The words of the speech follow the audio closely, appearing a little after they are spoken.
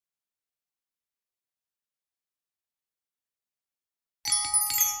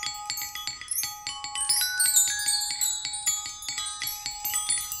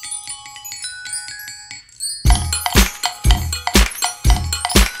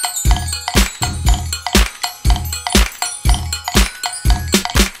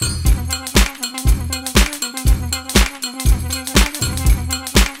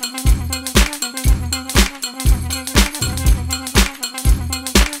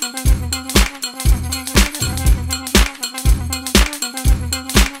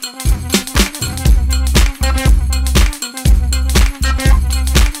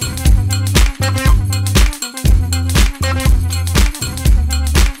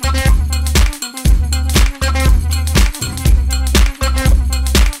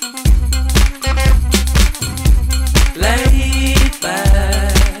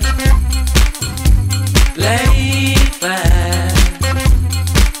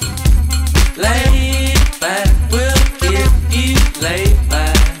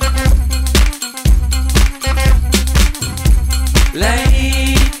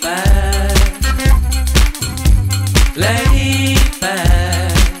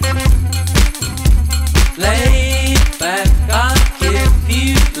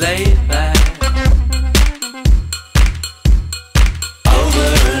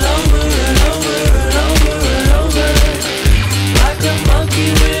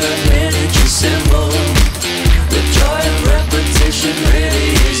funky with a miniature symbol. The joy of repetition really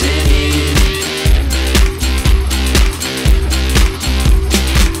is in you.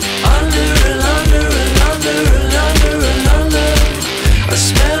 Under and under and under and under and under, a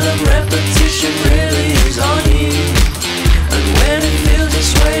smell of repetition really is on you. And when it feels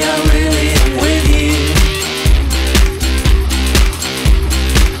this way, I really am with you.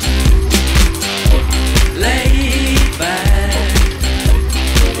 Lay back,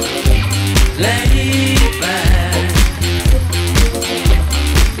 lay back.